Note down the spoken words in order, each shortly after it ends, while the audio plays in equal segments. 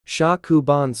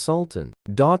Shahkhuban Sultan,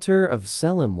 daughter of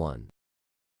Selim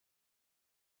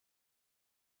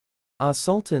I.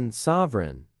 Sultan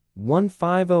sovereign,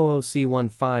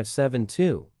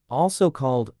 1500–1572, also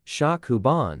called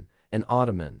Shahkhuban, an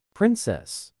Ottoman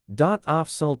princess, of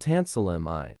Sultan Selim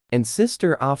I, and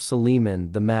sister of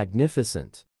Suleiman the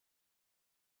Magnificent.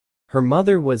 Her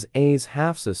mother was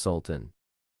Hafsa Sultan.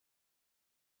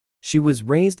 She was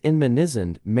raised in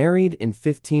Manizand, married in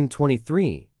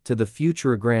 1523 to the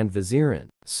future Grand Vizier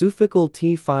Sultan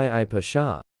Selim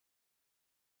Pasha.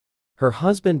 Her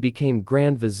husband became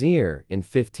Grand Vizier in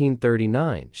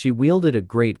 1539. She wielded a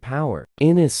great power.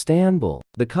 In Istanbul,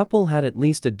 the couple had at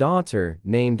least a daughter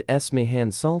named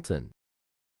Shahhuban Sultan.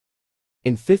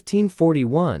 In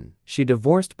 1541, she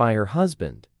divorced by her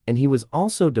husband, and he was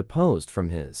also deposed from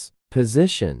his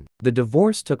position. The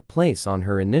divorce took place on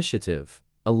her initiative,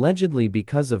 allegedly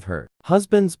because of her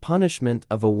husband's punishment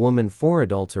of a woman for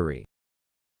adultery.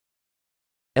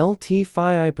 Sultan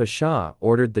Pasha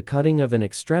ordered the cutting of an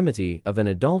extremity of an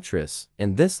adulteress,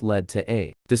 and this led to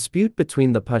a dispute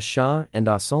between the Pasha and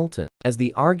a Sultan. As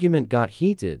the argument got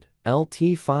heated,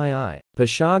 Sultan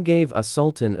Pasha gave a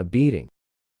Sultan a beating.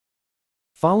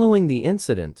 Following the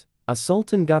incident, a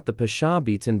Sultan got the Pasha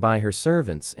beaten by her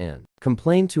servants and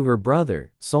complained to her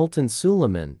brother, Sultan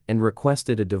Suleiman, and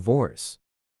requested a divorce.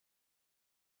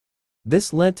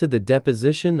 This led to the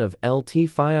deposition of Sultan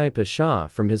Pasha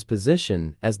from his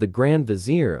position as the Grand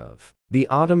Vizier of the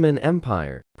Ottoman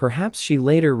Empire. Perhaps she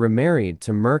later remarried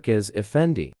to Merkez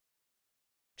Effendi.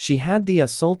 She had the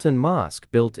Sultan Mosque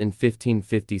built in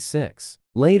 1556.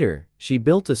 Later, she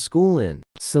built a school in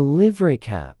Silivri.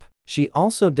 She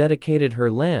also dedicated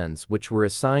her lands which were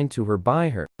assigned to her by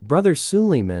her brother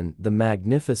Suleiman the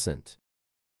Magnificent.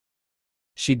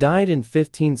 She died in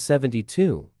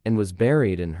 1572 and was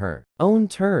buried in her own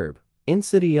turb, in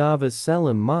Sidiava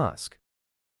Selim Mosque.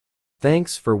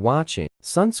 Thanks for watching.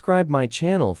 Subscribe my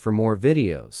channel for more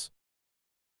videos.